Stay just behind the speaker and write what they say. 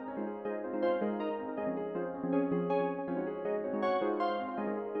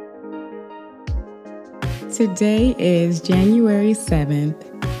Today is January 7th.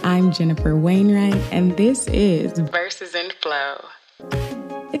 I'm Jennifer Wainwright, and this is Verses in Flow.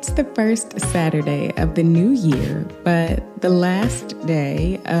 It's the first Saturday of the new year, but the last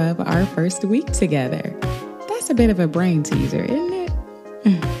day of our first week together. That's a bit of a brain teaser, isn't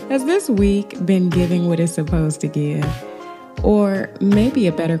it? Has this week been giving what it's supposed to give? Or maybe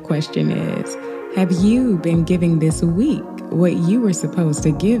a better question is, have you been giving this week what you were supposed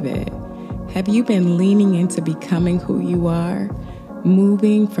to give it? Have you been leaning into becoming who you are,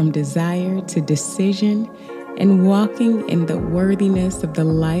 moving from desire to decision, and walking in the worthiness of the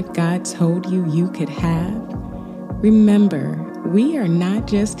life God told you you could have? Remember, we are not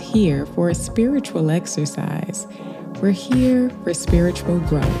just here for a spiritual exercise. We're here for spiritual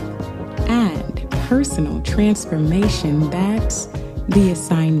growth and personal transformation. That's the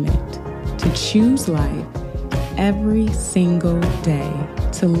assignment, to choose life every single day,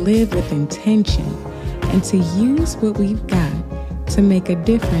 to live with intention, and to use what we've got to make a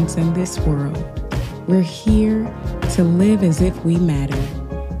difference in this world. We're here to live as if we matter,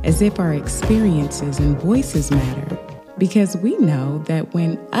 as if our experiences and voices matter, because we know that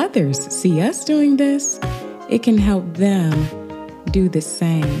when others see us doing this, it can help them do the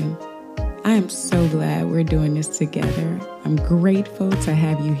same. I am so glad we're doing this together. I'm grateful to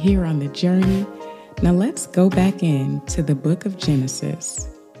have you here on the journey. Now let's go back into the book of Genesis.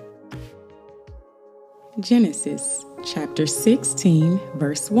 Genesis chapter 16,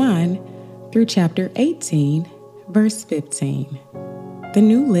 verse 1 through chapter 18, verse 15. The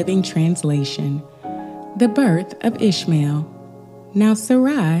New Living Translation. The birth of Ishmael. Now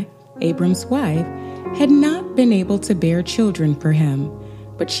Sarai, Abram's wife, had not been able to bear children for him,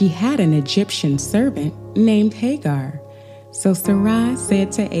 but she had an Egyptian servant named Hagar. So Sarai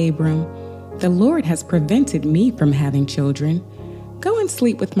said to Abram, "The Lord has prevented me from having children. Go and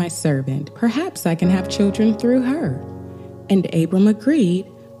sleep with my servant. Perhaps I can have children through her." And Abram agreed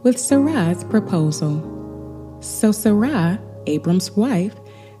with Sarai's proposal. So Sarai, Abram's wife,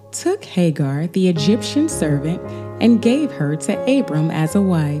 took Hagar, the Egyptian servant, and gave her to Abram as a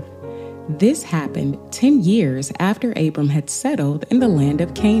wife. This happened 10 years after Abram had settled in the land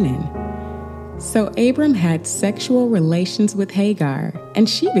of Canaan. So Abram had sexual relations with Hagar, and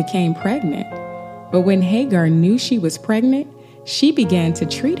she became pregnant. But when Hagar knew she was pregnant, she began to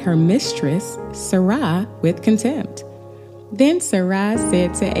treat her mistress, Sarai, with contempt. Then Sarai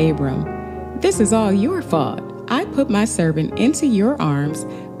said to Abram, "This is all your fault. I put my servant into your arms,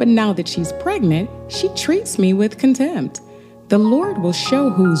 but now that she's pregnant, she treats me with contempt. The Lord will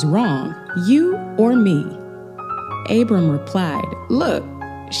show who's wrong, you or me." Abram replied, "Look,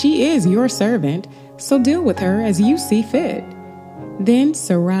 she is your servant, so deal with her as you see fit." Then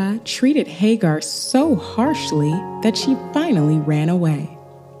Sarai treated Hagar so harshly that she finally ran away.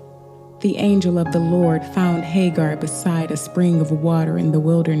 The angel of the Lord found Hagar beside a spring of water in the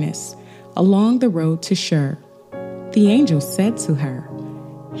wilderness, along the road to Shur. The angel said to her,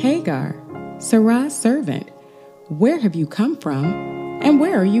 "Hagar, Sarai's servant, where have you come from, and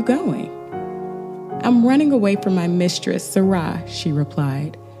where are you going?" "I'm running away from my mistress, Sarai," she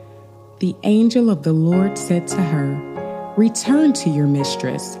replied. The angel of the Lord said to her, "Return to your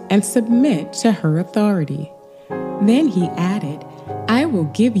mistress and submit to her authority." Then he added, "I will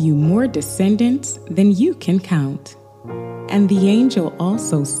give you more descendants than you can count." And the angel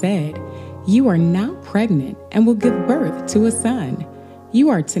also said, "You are now pregnant and will give birth to a son. You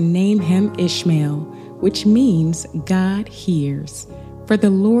are to name him Ishmael, which means God hears. For the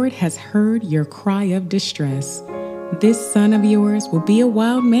Lord has heard your cry of distress. This son of yours will be a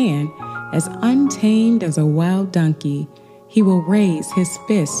wild man, as untamed as a wild donkey. He will raise his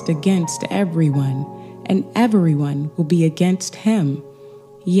fist against everyone, and everyone will be against him.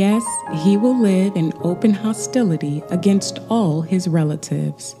 Yes, he will live in open hostility against all his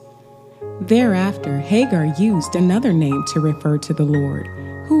relatives." Thereafter, Hagar used another name to refer to the Lord,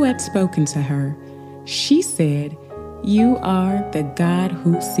 who had spoken to her. She said, "You are the God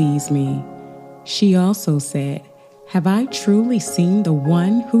who sees me." She also said, "Have I truly seen the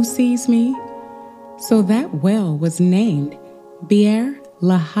one who sees me?" So that well was named Beer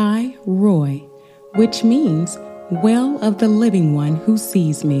Lahai Roi, which means well of the living one who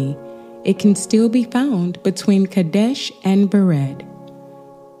sees me. It can still be found between Kadesh and Bered.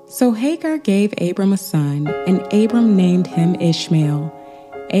 So Hagar gave Abram a son, and Abram named him Ishmael.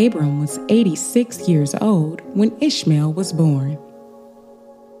 Abram was 86 years old when Ishmael was born.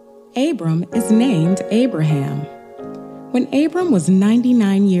 Abram is named Abraham. When Abram was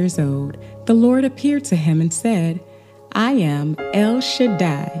 99 years old, the Lord appeared to him and said, "I am El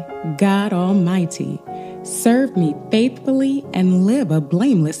Shaddai, God Almighty. Serve me faithfully and live a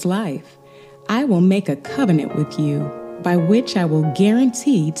blameless life. I will make a covenant with you, by which I will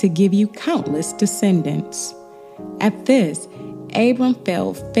guarantee to give you countless descendants." At this, Abram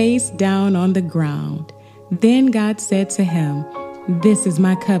fell face down on the ground. Then God said to him, "This is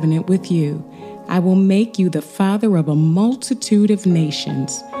my covenant with you. I will make you the father of a multitude of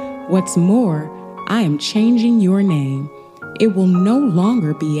nations. What's more, I am changing your name. It will no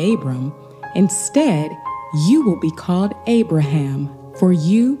longer be Abram. Instead, you will be called Abraham, for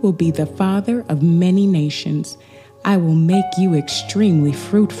you will be the father of many nations. I will make you extremely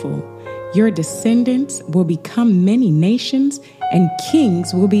fruitful. Your descendants will become many nations, and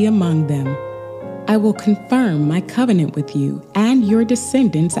kings will be among them. I will confirm my covenant with you and your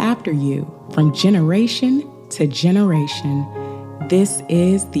descendants after you, from generation to generation. This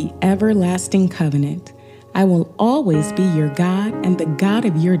is the everlasting covenant. I will always be your God and the God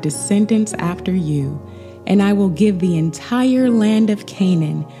of your descendants after you. And I will give the entire land of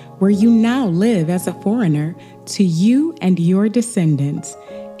Canaan, where you now live as a foreigner, to you and your descendants.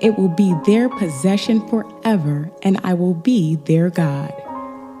 It will be their possession forever, and I will be their God."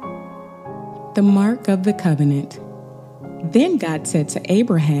 The mark of the covenant. Then God said to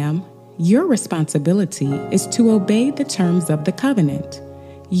Abraham, "Your responsibility is to obey the terms of the covenant.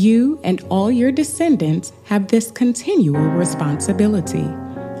 You and all your descendants have this continual responsibility.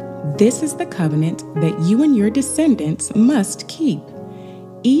 This is the covenant that you and your descendants must keep.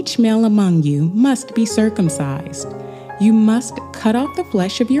 Each male among you must be circumcised. You must cut off the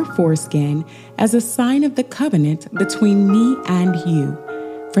flesh of your foreskin as a sign of the covenant between me and you.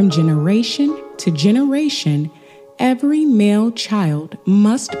 From generation to generation, every male child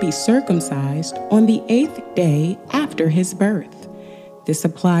must be circumcised on the 8th day after his birth. This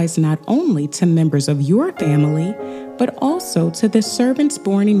applies not only to members of your family, but also to the servants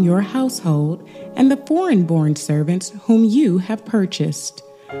born in your household and the foreign-born servants whom you have purchased.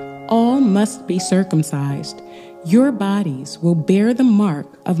 All must be circumcised. Your bodies will bear the mark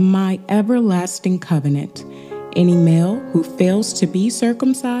of my everlasting covenant. Any male who fails to be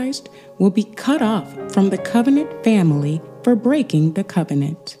circumcised will be cut off from the covenant family for breaking the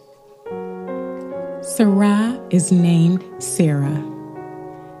covenant." Sarai is named Sarah.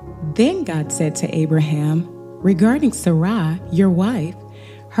 Then God said to Abraham, "Regarding Sarai, your wife,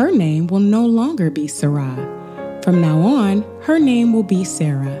 her name will no longer be Sarai. From now on, her name will be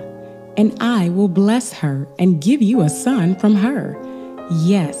Sarah, and I will bless her and give you a son from her.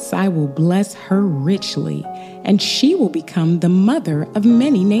 Yes, I will bless her richly, and she will become the mother of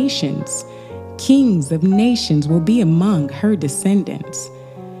many nations. Kings of nations will be among her descendants."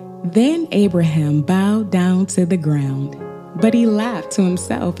 Then Abraham bowed down to the ground, but he laughed to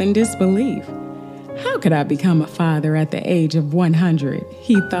himself in disbelief. "How could I become a father at the age of 100,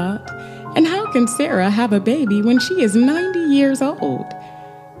 he thought, "and how can Sarah have a baby when she is 90 years old?"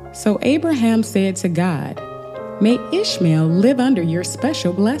 So Abraham said to God, "May Ishmael live under your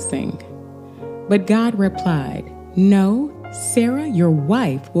special blessing." But God replied, "No, Sarah, your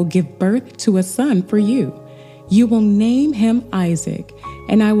wife, will give birth to a son for you. You will name him Isaac,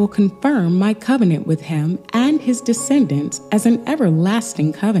 and I will confirm my covenant with him and his descendants as an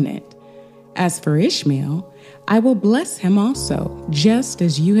everlasting covenant. As for Ishmael, I will bless him also, just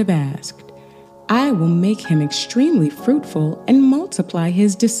as you have asked. I will make him extremely fruitful and multiply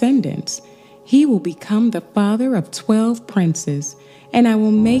his descendants. He will become the father of 12 princes, and I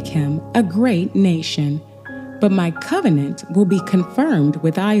will make him a great nation. But my covenant will be confirmed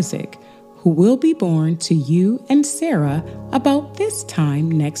with Isaac, who will be born to you and Sarah about this time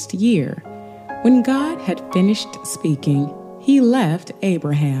next year." When God had finished speaking, he left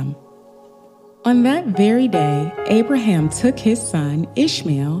Abraham. On that very day, Abraham took his son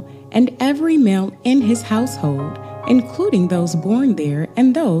Ishmael and every male in his household, including those born there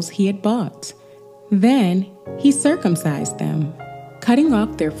and those he had bought. Then he circumcised them, cutting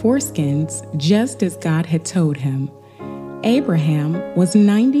off their foreskins just as God had told him. Abraham was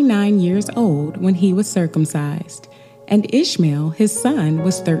 99 years old when he was circumcised, and Ishmael, his son,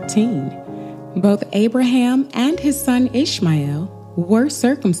 was 13. Both Abraham and his son Ishmael were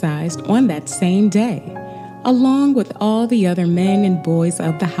circumcised on that same day, along with all the other men and boys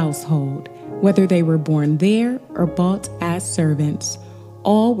of the household, whether they were born there or bought as servants.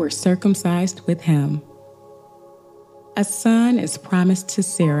 All were circumcised with him. A son is promised to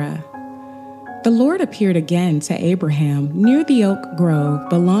Sarah. The Lord appeared again to Abraham near the oak grove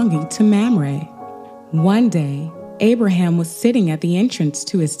belonging to Mamre. One day, Abraham was sitting at the entrance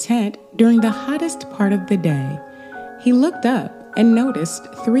to his tent during the hottest part of the day. He looked up and noticed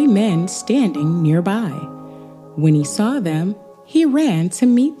 3 men standing nearby. When he saw them, he ran to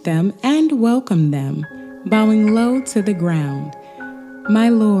meet them and welcomed them, bowing low to the ground. "My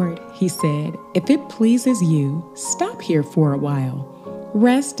Lord," he said, "if it pleases you, stop here for a while.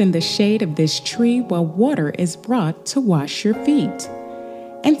 Rest in the shade of this tree while water is brought to wash your feet.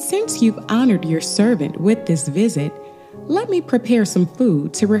 And since you've honored your servant with this visit, let me prepare some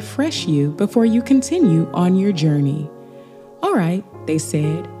food to refresh you before you continue on your journey." "All right," they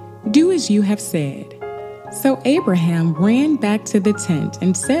said, "do as you have said." So Abraham ran back to the tent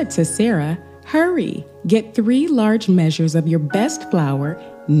and said to Sarah, "Hurry, get 3 large measures of your best flour,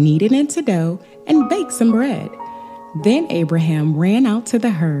 knead it into dough, and bake some bread." Then Abraham ran out to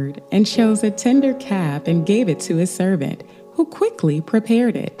the herd and chose a tender calf and gave it to his servant, who quickly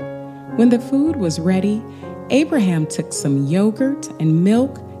prepared it. When the food was ready, Abraham took some yogurt and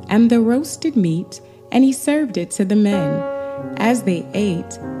milk and the roasted meat, and he served it to the men. As they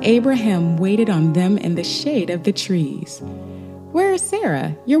ate, Abraham waited on them in the shade of the trees. "Where is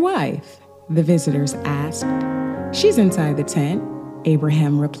Sarah, your wife?" the visitors asked. "She's inside the tent,"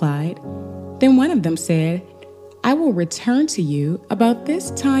 Abraham replied. Then one of them said, "I will return to you about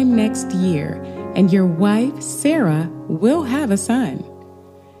this time next year, and your wife, Sarah, will have a son."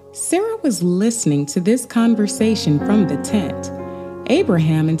 Sarah was listening to this conversation from the tent.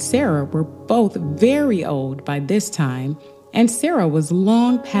 Abraham and Sarah were both very old by this time, and Sarah was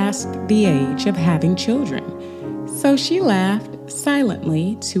long past the age of having children. So she laughed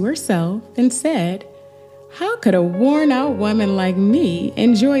silently to herself and said, "How could a worn-out woman like me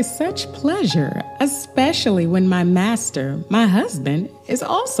enjoy such pleasure, especially when my master, my husband, is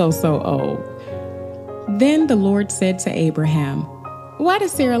also so old?" Then the Lord said to Abraham, "Why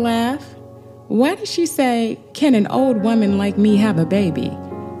does Sarah laugh? Why does she say, 'Can an old woman like me have a baby?'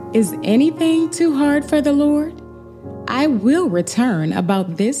 Is anything too hard for the Lord? I will return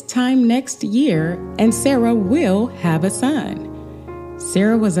about this time next year, and Sarah will have a son."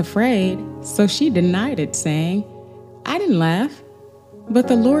 Sarah was afraid, so she denied it, saying, "I didn't laugh." But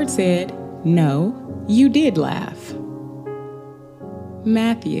the Lord said, "No, you did laugh."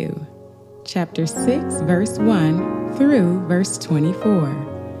 Matthew chapter 6, verse 1 through verse 24.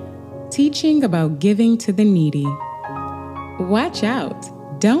 Teaching about giving to the needy. Watch out.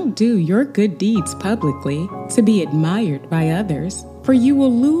 Don't do your good deeds publicly to be admired by others, for you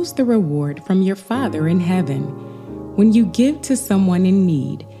will lose the reward from your Father in heaven. When you give to someone in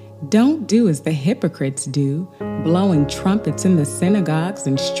need, don't do as the hypocrites do, blowing trumpets in the synagogues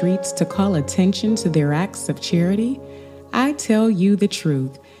and streets to call attention to their acts of charity. I tell you the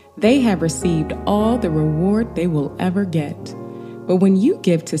truth, they have received all the reward they will ever get. But when you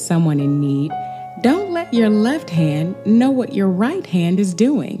give to someone in need, don't let your left hand know what your right hand is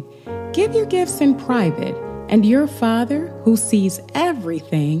doing. Give your gifts in private, and your Father, who sees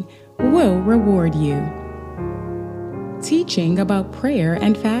everything, will reward you. Teaching about prayer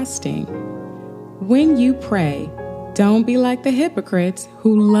and fasting. When you pray, don't be like the hypocrites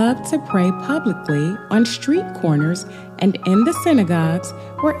who love to pray publicly on street corners and in the synagogues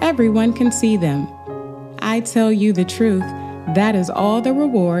where everyone can see them. I tell you the truth, that is all the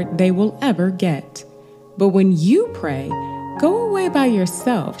reward they will ever get. But when you pray, go away by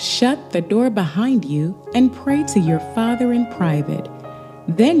yourself, shut the door behind you, and pray to your Father in private.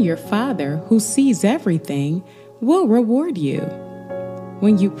 Then your Father, who sees everything, will reward you.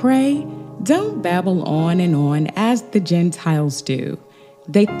 When you pray, don't babble on and on as the Gentiles do.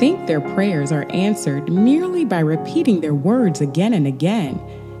 They think their prayers are answered merely by repeating their words again and again.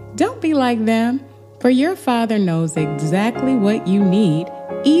 Don't be like them. For your Father knows exactly what you need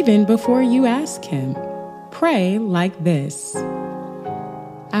even before you ask Him. Pray like this.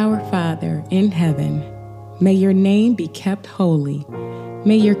 Our Father in heaven, may your name be kept holy.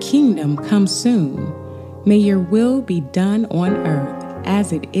 May your kingdom come soon. May your will be done on earth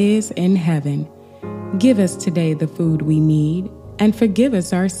as it is in heaven. Give us today the food we need, and forgive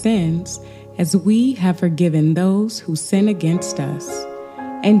us our sins as we have forgiven those who sin against us.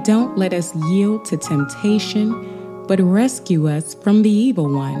 And don't let us yield to temptation, but rescue us from the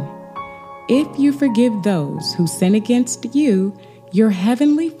evil one. If you forgive those who sin against you, your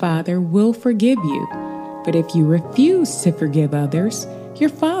heavenly Father will forgive you. But if you refuse to forgive others, your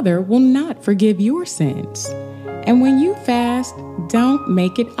Father will not forgive your sins. And when you fast, don't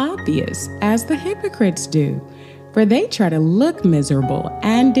make it obvious, as the hypocrites do, for they try to look miserable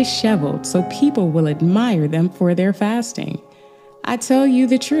and disheveled so people will admire them for their fasting. I tell you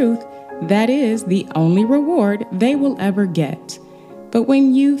the truth, that is the only reward they will ever get. But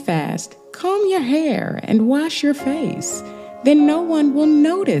when you fast, comb your hair and wash your face. Then no one will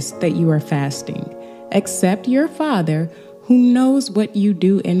notice that you are fasting, except your Father, who knows what you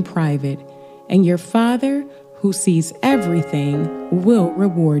do in private. And your Father, who sees everything, will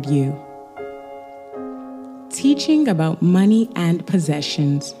reward you. teaching about money and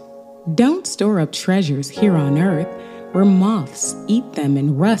possessions. Don't store up treasures here on earth, where moths eat them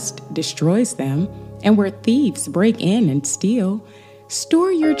and rust destroys them, and where thieves break in and steal.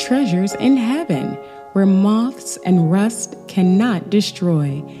 Store your treasures in heaven, where moths and rust cannot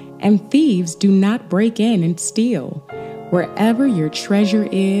destroy, and thieves do not break in and steal. Wherever your treasure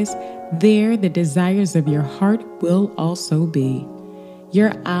is, there the desires of your heart will also be.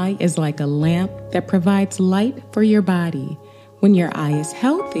 Your eye is like a lamp that provides light for your body. When your eye is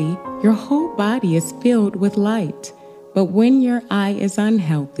healthy, your whole body is filled with light. But when your eye is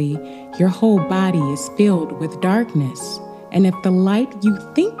unhealthy, your whole body is filled with darkness. And if the light you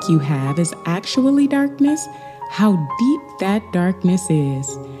think you have is actually darkness, how deep that darkness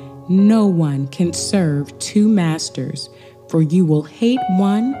is. No one can serve two masters, for you will hate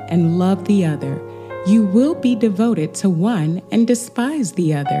one and love the other. You will be devoted to one and despise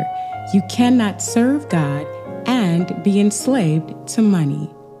the other. You cannot serve God and be enslaved to money.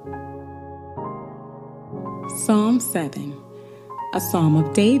 Psalm 7, a psalm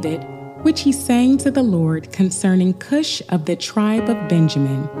of David, which he sang to the Lord concerning Cush of the tribe of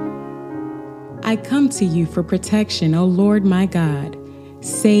Benjamin. I come to you for protection, O Lord my God.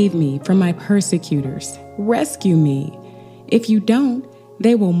 Save me from my persecutors. Rescue me. If you don't,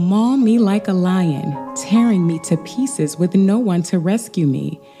 they will maul me like a lion, tearing me to pieces with no one to rescue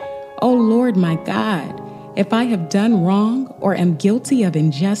me. O Lord my God, if I have done wrong or am guilty of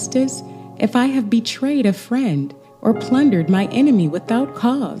injustice, if I have betrayed a friend or plundered my enemy without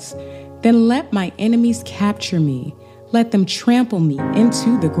cause, then let my enemies capture me. Let them trample me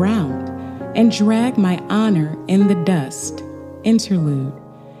into the ground and drag my honor in the dust. Interlude.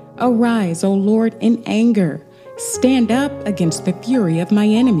 Arise, O Lord, in anger. Stand up against the fury of my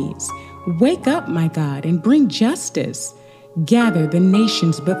enemies. Wake up, my God, and bring justice. Gather the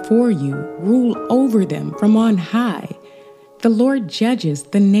nations before you. Rule over them from on high. The Lord judges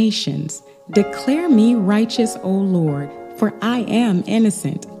the nations. Declare me righteous, O Lord, for I am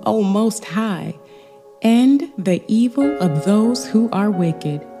innocent, O Most High. End the evil of those who are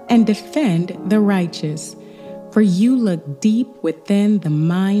wicked, and defend the righteous. For you look deep within the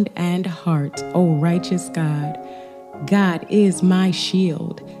mind and heart, O righteous God. God is my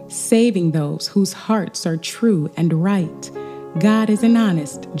shield, saving those whose hearts are true and right. God is an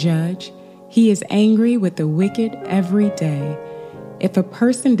honest judge. He is angry with the wicked every day. If a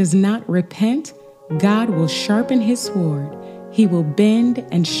person does not repent, God will sharpen his sword. He will bend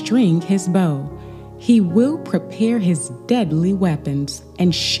and string his bow. He will prepare his deadly weapons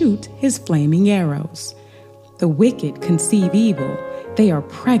and shoot his flaming arrows. The wicked conceive evil. They are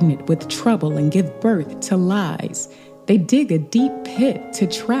pregnant with trouble and give birth to lies. They dig a deep pit to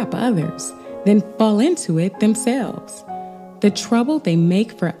trap others, then fall into it themselves. The trouble they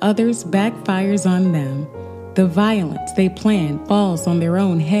make for others backfires on them. The violence they plan falls on their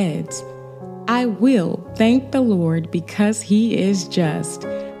own heads. I will thank the Lord because he is just.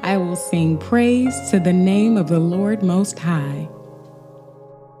 I will sing praise to the name of the Lord Most High.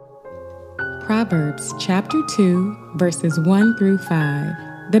 Proverbs chapter 2, verses 1 through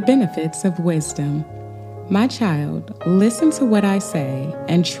 5. The benefits of wisdom. My child, listen to what I say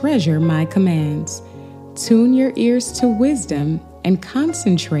and treasure my commands. Tune your ears to wisdom and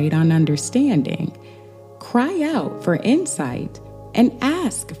concentrate on understanding. Cry out for insight and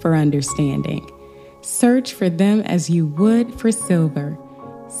ask for understanding. Search for them as you would for silver.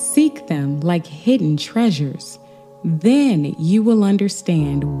 Seek them like hidden treasures. Then you will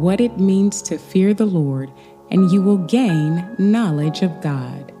understand what it means to fear the Lord, and you will gain knowledge of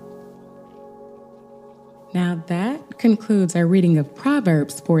God. Now that concludes our reading of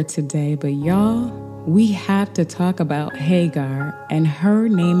Proverbs for today, but y'all, we have to talk about Hagar and her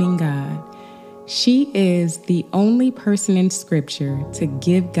naming God. She is the only person in Scripture to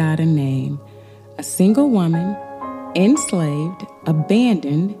give God a name. A single woman, enslaved,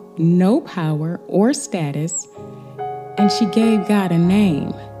 abandoned, no power or status, and she gave God a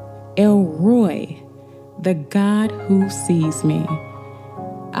name, El Roi, the God who sees me.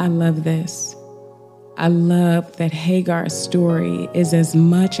 I love this. I love that Hagar's story is as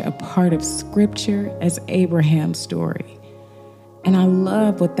much a part of Scripture as Abraham's story. And I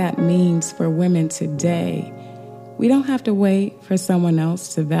love what that means for women today. We don't have to wait for someone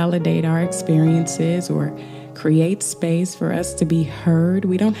else to validate our experiences or create space for us to be heard.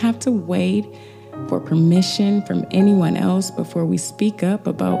 We don't have to wait for permission from anyone else before we speak up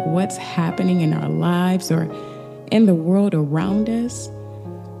about what's happening in our lives or in the world around us.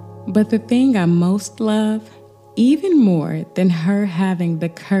 But the thing I most love, even more than her having the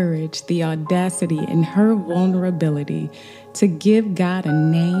courage, the audacity, and her vulnerability to give God a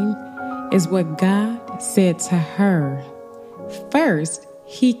name, is what God said to her. First,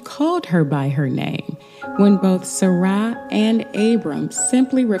 he called her by her name, when both Sarai and Abram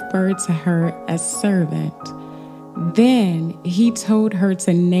simply referred to her as servant. Then he told her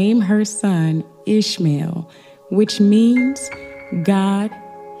to name her son Ishmael, which means God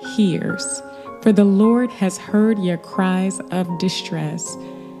hears. For the Lord has heard your cries of distress.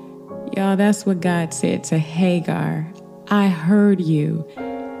 Y'all, that's what God said to Hagar. I heard you.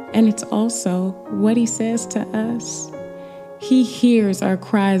 And it's also what he says to us. He hears our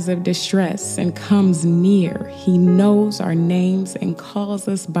cries of distress and comes near. He knows our names and calls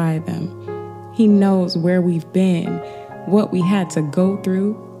us by them. He knows where we've been, what we had to go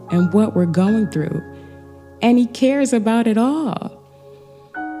through, and what we're going through. And he cares about it all.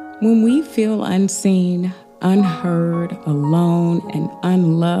 When we feel unseen, unheard, alone, and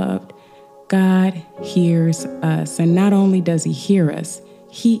unloved, God hears us. And not only does he hear us,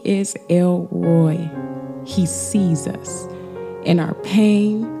 he is El Roi. He sees us in our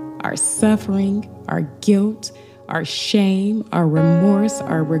pain, our suffering, our guilt, our shame, our remorse,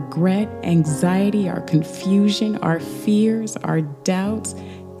 our regret, anxiety, our confusion, our fears, our doubts,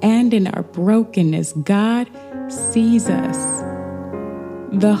 and in our brokenness. God sees us,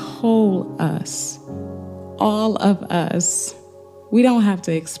 the whole us, all of us. We don't have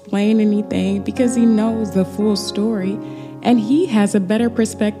to explain anything because he knows the full story, and he has a better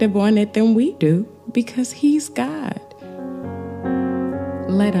perspective on it than we do because he's God.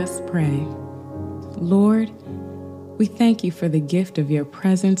 Let us pray. Lord, we thank you for the gift of your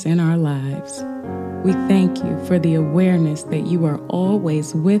presence in our lives. We thank you for the awareness that you are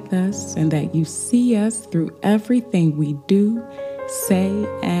always with us and that you see us through everything we do, say,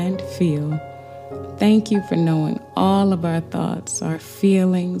 and feel. Thank you for knowing all of our thoughts, our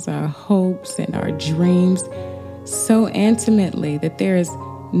feelings, our hopes, and our dreams so intimately that there is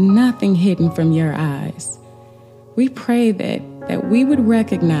nothing hidden from your eyes. We pray that we would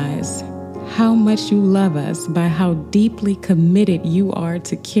recognize how much you love us by how deeply committed you are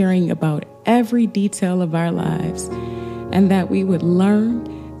to caring about every detail of our lives, and that we would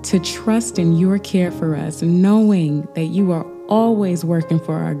learn to trust in your care for us, knowing that you are always working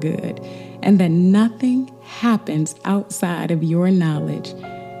for our good and that nothing happens outside of your knowledge.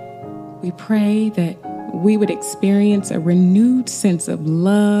 We pray that we would experience a renewed sense of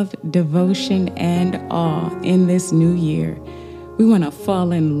love, devotion, and awe in this new year. We want to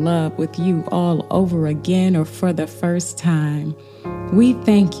fall in love with you all over again or for the first time. We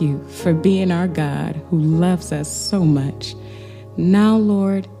thank you for being our God who loves us so much. Now,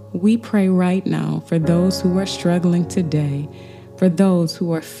 Lord, we pray right now for those who are struggling today, for those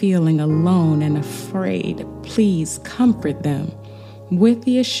who are feeling alone and afraid. Please comfort them with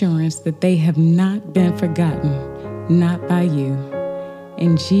the assurance that they have not been forgotten, not by you.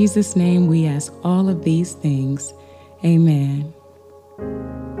 In Jesus' name we ask all of these things. Amen.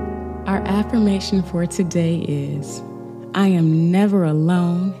 Our affirmation for today is, I am never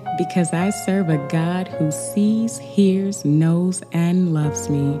alone because I serve a God who sees, hears, knows, and loves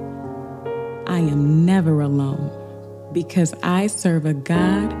me. I am never alone because I serve a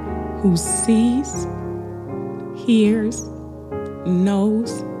God who sees, hears,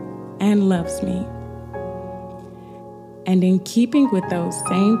 knows, and loves me. And in keeping with those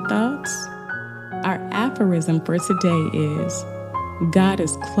same thoughts, our aphorism for today is, God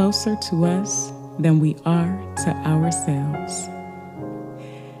is closer to us than we are to ourselves.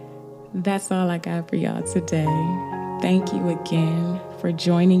 That's all I got for y'all today. Thank you again for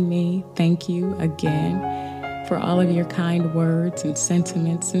joining me. Thank you again for all of your kind words and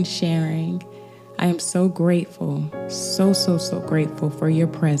sentiments and sharing. I am so grateful, so grateful for your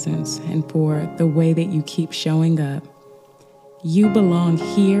presence and for the way that you keep showing up. You belong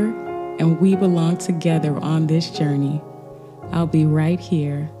here, and we belong together on this journey. I'll be right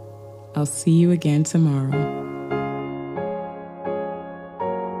here. I'll see you again tomorrow.